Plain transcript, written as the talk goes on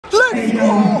Let's go!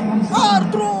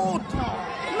 R-Truth!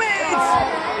 Mates!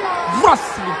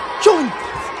 Wrestling! Jump!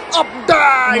 Up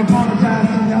dive!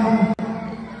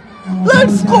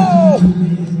 Let's go!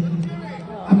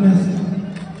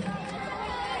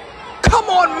 Come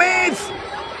on, mates!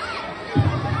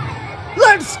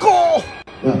 Let's go!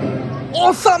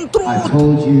 Awesome truth! I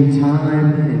told you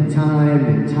time and time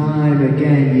and time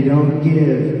again, you don't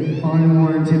give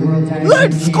unwarranted World Tag Team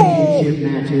Championship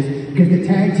matches, because the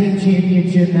Tag Team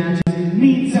Championship matches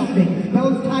mean something.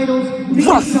 Those titles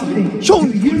mean something. To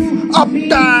you, up me,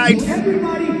 dive. to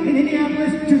everybody in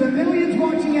Indianapolis, to the millions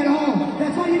watching at home.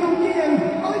 That's why you don't give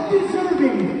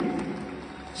undeserving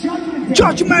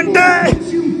Judgment Day. Put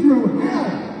you through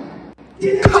hell.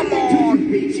 Did Come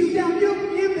on! Beat you down. You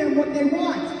don't give them what they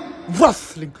want.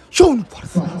 Wrestling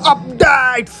Universe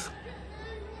updates.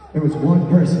 There was one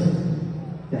person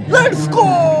that had Let's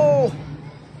go!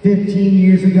 15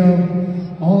 years ago,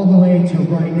 all the way to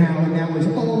right now, and that was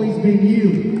always been you.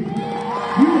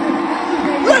 You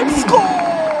have Let's go!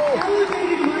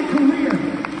 Elevated my career.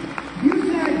 You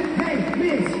said, hey,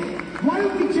 Miz, why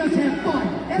don't we just have fun?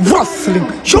 Wrestling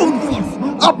Universe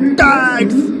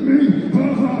updates.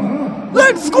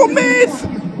 Let's go, Miz!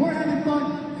 We're having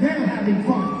fun, they're having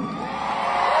fun.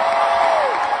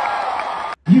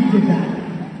 You did that.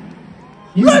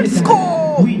 Let's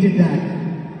go! We did that.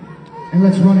 And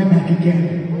let's run it back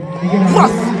again.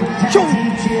 Wrestling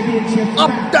Championship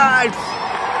updates.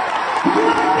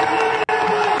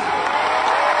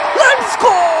 Let's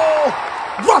go!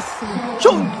 Wrestling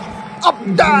Universe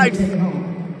updates.